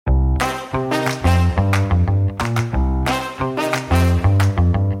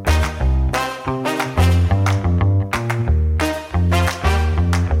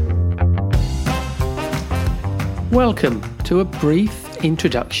Welcome to a brief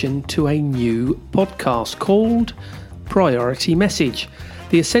introduction to a new podcast called Priority Message,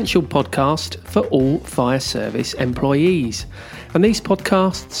 the essential podcast for all fire service employees. And these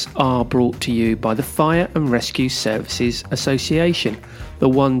podcasts are brought to you by the Fire and Rescue Services Association, the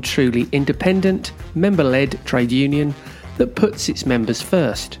one truly independent, member-led trade union that puts its members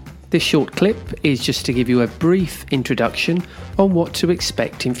first. This short clip is just to give you a brief introduction on what to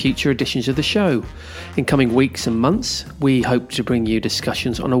expect in future editions of the show. In coming weeks and months, we hope to bring you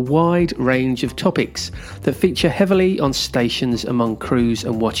discussions on a wide range of topics that feature heavily on stations among crews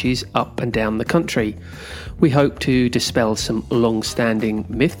and watches up and down the country. We hope to dispel some long-standing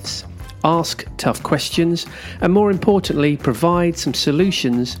myths, ask tough questions, and more importantly, provide some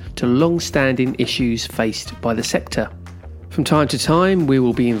solutions to long-standing issues faced by the sector. From time to time, we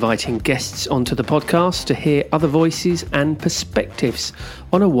will be inviting guests onto the podcast to hear other voices and perspectives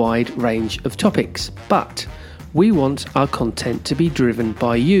on a wide range of topics. But we want our content to be driven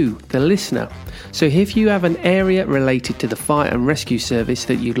by you, the listener. So if you have an area related to the fire and rescue service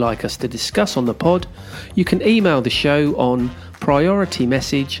that you'd like us to discuss on the pod, you can email the show on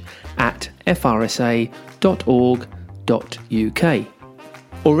prioritymessage@frsa.org.uk.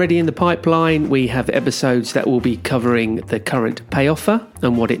 Already in the pipeline, we have episodes that will be covering the current pay offer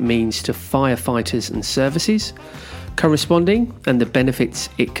and what it means to firefighters and services, corresponding and the benefits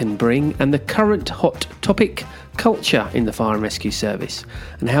it can bring, and the current hot topic, culture in the fire and rescue service,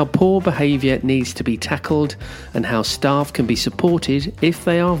 and how poor behaviour needs to be tackled and how staff can be supported if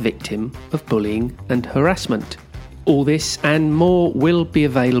they are victim of bullying and harassment. All this and more will be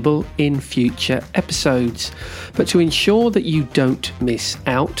available in future episodes. But to ensure that you don't miss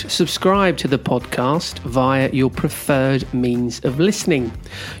out, subscribe to the podcast via your preferred means of listening.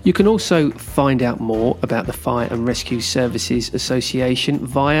 You can also find out more about the Fire and Rescue Services Association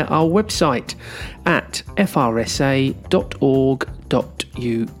via our website at frsa.org.uk.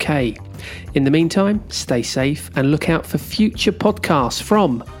 In the meantime, stay safe and look out for future podcasts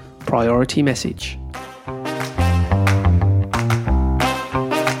from Priority Message.